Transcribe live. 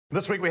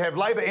This week we have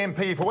Labor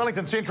MP for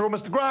Wellington Central,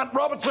 Mr. Grant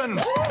Robertson.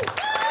 How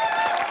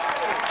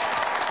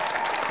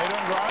you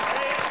doing, Grant?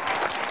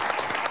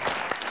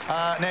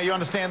 Now, you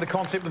understand the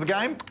concept of the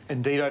game?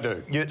 Indeed I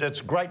do.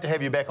 It's great to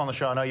have you back on the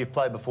show. I know you've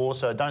played before,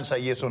 so don't say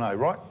yes or no,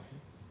 right?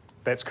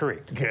 That's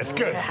correct. Yes,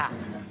 good.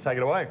 Take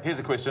it away. Here's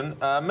a question.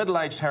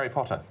 Middle-aged Harry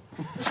Potter.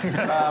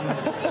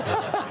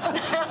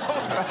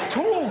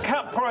 Tall,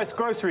 cut-price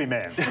grocery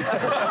man.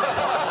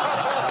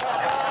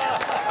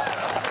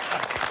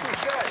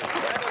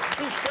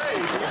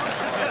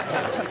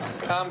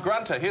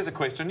 Grunter, here's a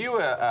question. You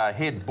were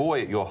head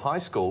boy at your high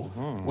school.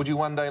 Would you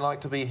one day like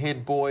to be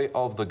head boy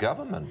of the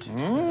government?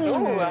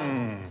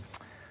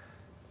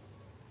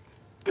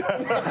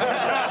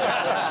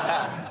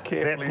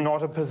 That's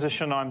not a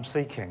position I'm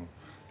seeking.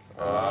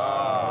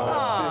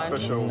 Oh, the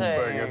official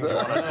thing, is it?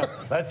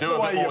 That's Do the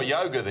a way bit more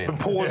yoga then. The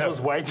pause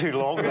was way too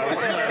long, though,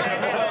 wasn't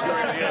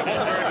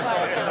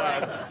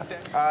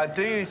it?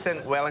 Do you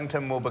think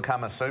Wellington will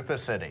become a super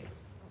city?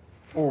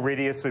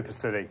 Already a super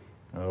city.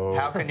 Oh.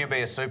 How can you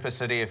be a super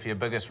city if your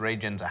biggest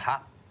region's a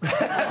hut?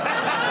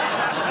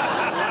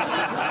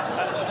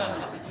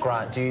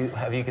 Grant,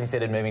 have you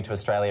considered moving to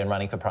Australia and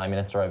running for Prime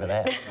Minister over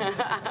there?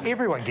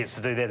 Everyone gets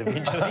to do that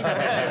eventually.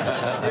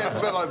 Yeah, it's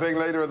a bit like being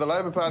leader of the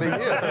Labor Party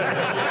here.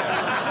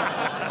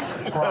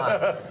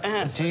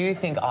 Grant, do you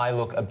think I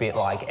look a bit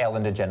like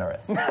Ellen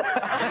DeGeneres?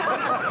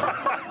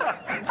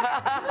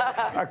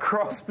 A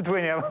cross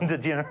between Ellen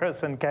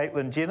DeGeneres and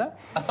Caitlyn Jenner.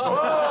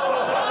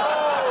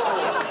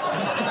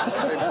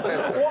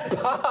 What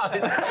part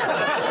is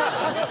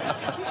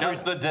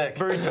Just the dick.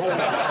 Very tall.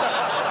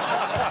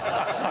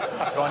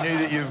 I knew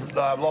that you've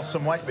lost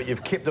some weight, but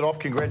you've kept it off.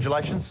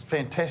 Congratulations.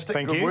 Fantastic.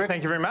 Thank Good you. work.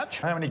 Thank you very much.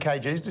 How many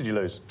kgs did you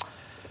lose?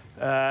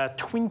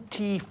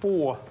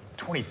 24.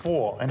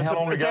 24. And how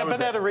long It's ago a was bit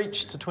that? out of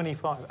reach to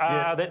 25.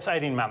 Yeah. That's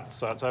 18 months,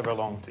 so it's over a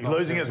long time.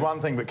 Losing is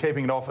one thing, but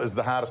keeping it off is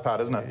the hardest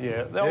part, isn't it?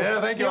 Yeah. Yeah,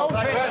 thank you. I'll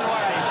take that.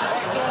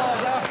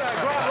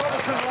 Grant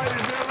Robertson, ladies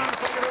and gentlemen.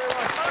 Thank you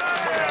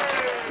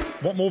very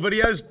much. Want more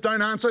videos?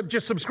 Don't answer.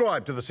 Just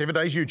subscribe to the 7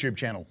 Days YouTube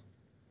channel.